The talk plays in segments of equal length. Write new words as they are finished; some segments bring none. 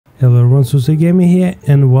Hello everyone, SUSLIK here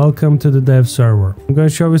and welcome to the dev server. I'm going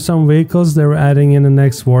to show you some vehicles they're adding in the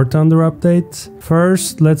next War Thunder update.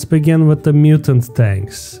 First, let's begin with the mutant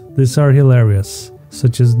tanks. These are hilarious,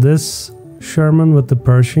 such as this Sherman with the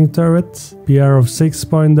Pershing turret. PR of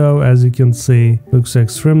 6.0, as you can see, looks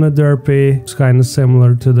extremely derpy. It's kind of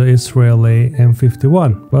similar to the Israeli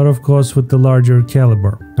M51, but of course with the larger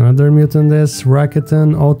caliber. Another mutant is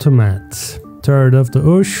Rakuten Automat, turret of the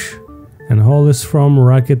USH, and hull is from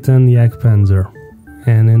Rakuten Yakpanzer.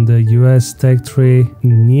 And in the US Tech Tree,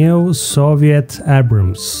 Neo-Soviet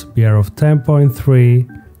Abrams, BR of 10.3.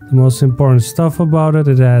 The most important stuff about it,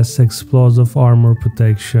 it has explosive armor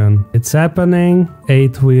protection. It's happening,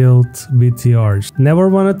 8-wheeled BTRs. Never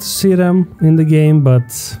wanted to see them in the game,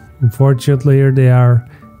 but unfortunately here they are.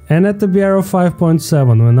 And at the BR of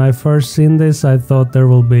 5.7, when I first seen this, I thought there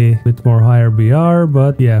will be a bit more higher BR,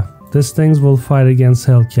 but yeah, these things will fight against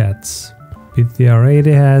Hellcats.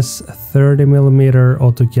 BTR-80 has 30mm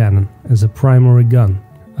autocannon as a primary gun.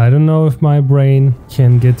 I don't know if my brain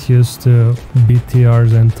can get used to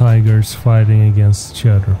BTRs and Tigers fighting against each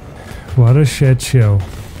other. What a shit show.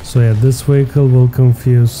 So yeah, this vehicle will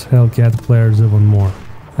confuse Hellcat players even more.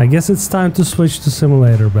 I guess it's time to switch to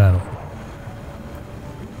simulator battle.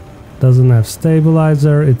 Doesn't have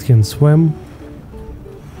stabilizer, it can swim,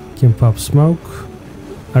 can pop smoke.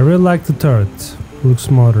 I really like the turret,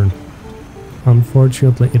 looks modern.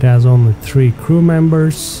 Unfortunately, it has only 3 crew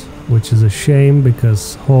members, which is a shame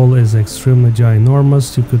because hull is extremely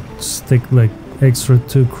ginormous. You could stick like extra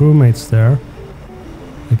 2 crewmates there.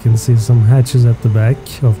 I can see some hatches at the back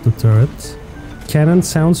of the turret. Cannon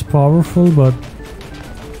sounds powerful, but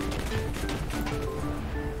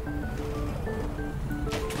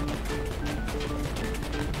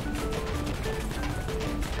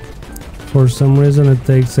for some reason it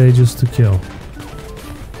takes ages to kill,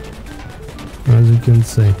 as you can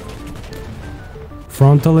see.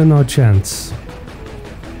 Frontally, no chance.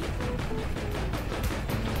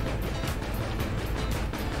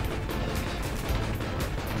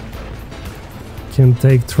 Can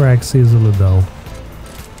take tracks easily though.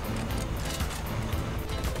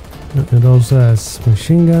 It also has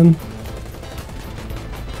machine gun.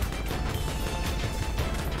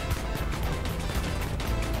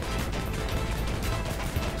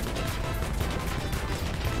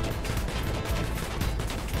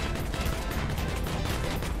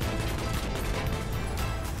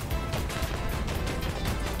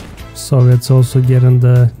 Soviets also getting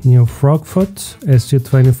the new Frogfoot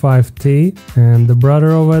Su-25T and the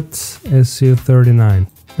brother of it Su-39.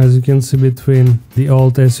 As you can see between the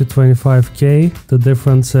old Su-25K, the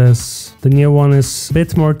difference is the new one is a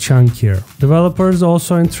bit more chunkier. Developers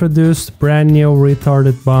also introduced brand new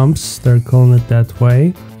retarded bombs, they're calling it that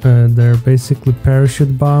way. They're basically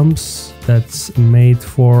parachute bombs that's made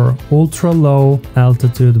for ultra low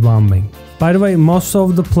altitude bombing. By the way, most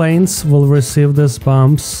of the planes will receive these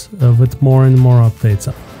bombs with more and more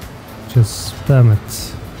updates. Just spam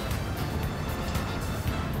it.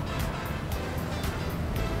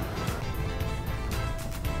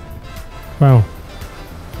 Wow,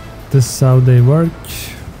 this is how they work.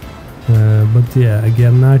 But yeah,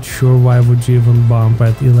 again, not sure why would you even bomb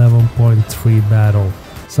at 11.3 battle.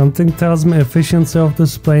 Something tells me efficiency of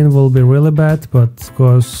this plane will be really bad, but of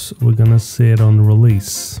course we're gonna see it on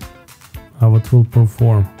release, how it will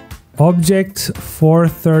perform. Object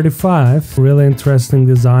 435, really interesting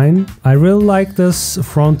design. I really like this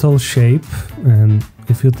frontal shape, and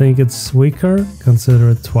if you think it's weaker,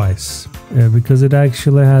 consider it twice. Because it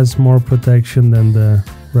actually has more protection than the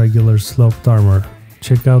regular sloped armor.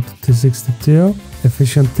 Check out the T62.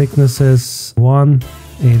 Efficient thickness is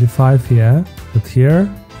 185, yeah, but here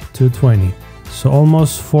 220. So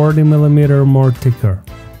almost 40mm more thicker.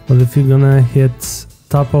 But if you're gonna hit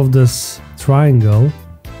top of this triangle,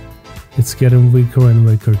 it's getting weaker and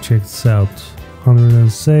weaker. Check this out.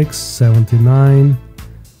 106, 79,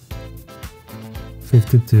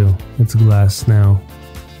 52. It's glass now.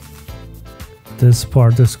 This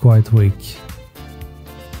part is quite weak.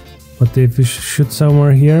 But if you shoot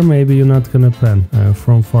somewhere here, maybe you're not gonna pen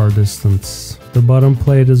from far distance. The bottom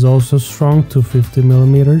plate is also strong,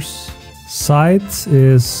 250mm. Sight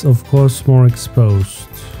is of course more exposed.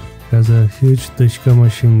 It has a huge Dishka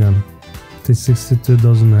machine gun. T62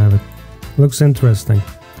 doesn't have it. Looks interesting.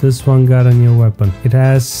 This one got a new weapon. It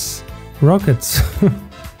has rockets,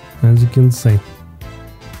 as you can see.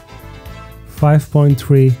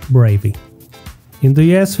 5.3 Bravey. In the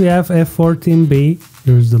US we have F-14B.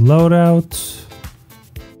 Here's the loadout.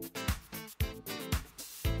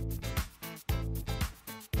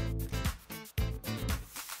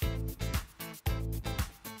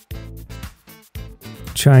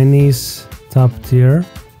 Chinese top tier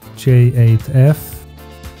J8F.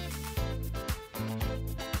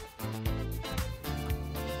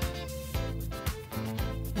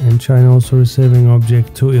 And China also receiving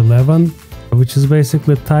object 211, which is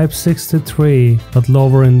basically Type 63 but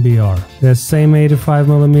lower in BR. It has same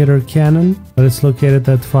 85mm cannon, but it's located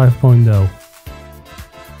at 5.0.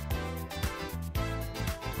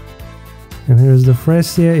 And here's the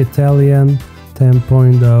Fresia Italian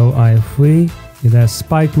 10.0 IFV. It has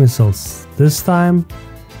spike missiles. This time,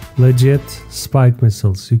 legit spike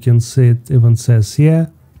missiles. You can see it even says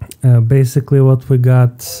here. Basically what we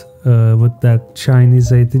got with that Chinese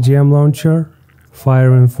ATGM launcher,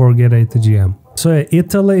 fire and forget ATGM. So yeah,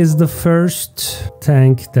 Italy is the first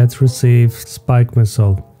tank that received spike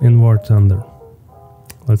missile in War Thunder.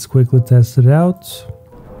 Let's quickly test it out.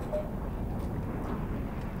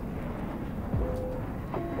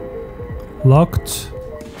 Locked,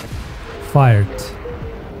 fired.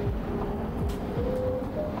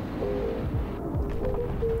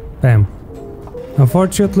 Bam.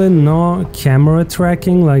 Unfortunately, no camera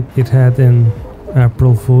tracking like it had in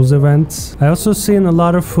April Fool's events. I also seen a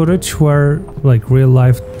lot of footage where, like real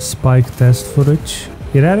life spike test footage,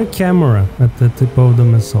 it had a camera at the tip of the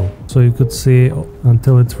missile. So you could see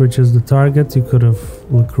until it reaches the target, you could have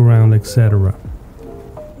looked around, etc.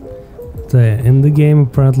 In the game,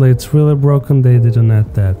 apparently it's really broken, they didn't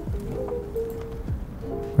add that.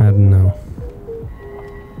 I don't know.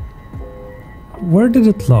 Where did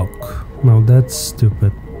it lock? No, that's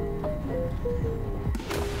stupid.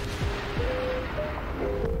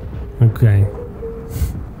 Okay.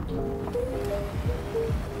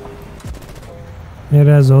 It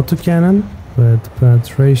has autocannon, but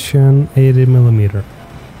penetration 80mm.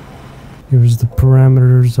 Here's the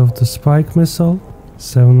parameters of the spike missile.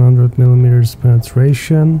 700mm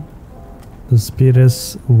penetration. The speed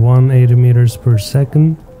is 180 meters per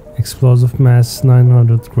second. Explosive mass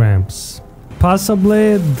 900 grams.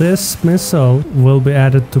 Possibly this missile will be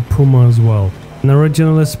added to Puma as well. An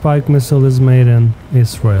originally spike missile is made in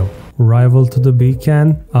Israel. Rival to the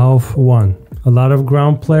Beacon, AUF-1. A lot of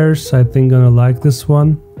ground players I think gonna like this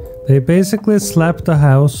one. They basically slapped a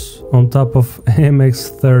house on top of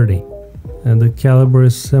AMX-30. And the caliber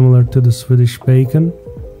is similar to the Swedish Bacon,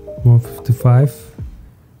 155.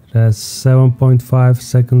 It has 7.5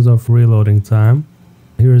 seconds of reloading time.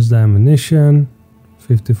 Here's the ammunition,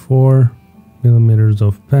 54mm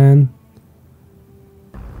of pen.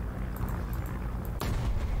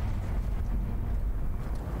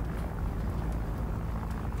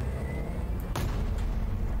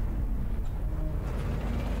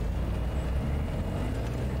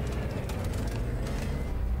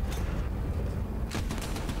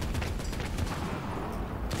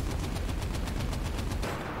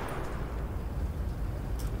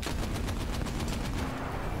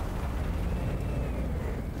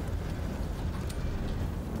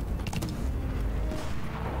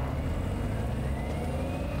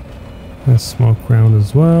 A smoke round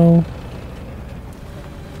as well.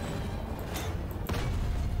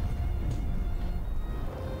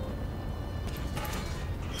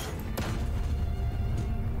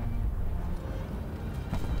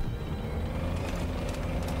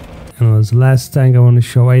 And as the last tank I want to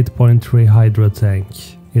show 8.3 Hydra tank,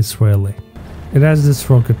 Israeli. It has these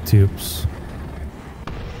rocket tubes.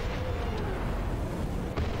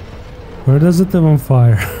 Where does it even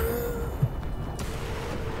fire?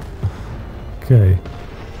 Okay.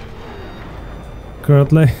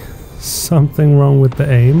 Currently, something wrong with the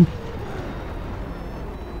aim.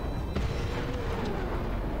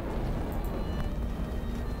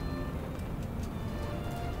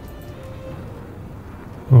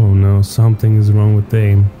 Oh no, something is wrong with the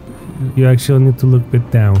aim. You actually need to look a bit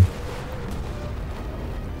down.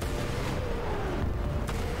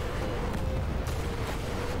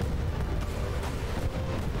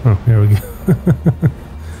 Oh, here we go.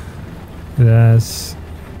 It has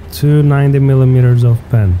 290mm of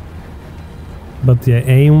pen, but yeah,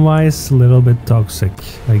 aim-wise, a little bit toxic.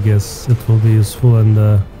 I guess it will be useful in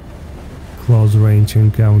the close-range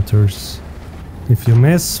encounters. If you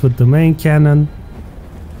miss with the main cannon,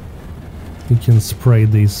 you can spray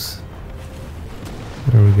these.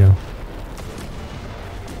 There we go.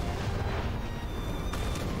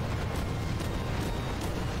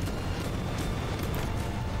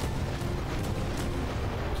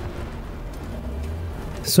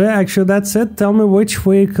 So yeah, actually that's it. Tell me which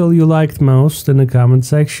vehicle you liked most in the comment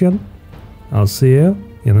section. I'll see you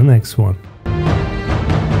in the next one.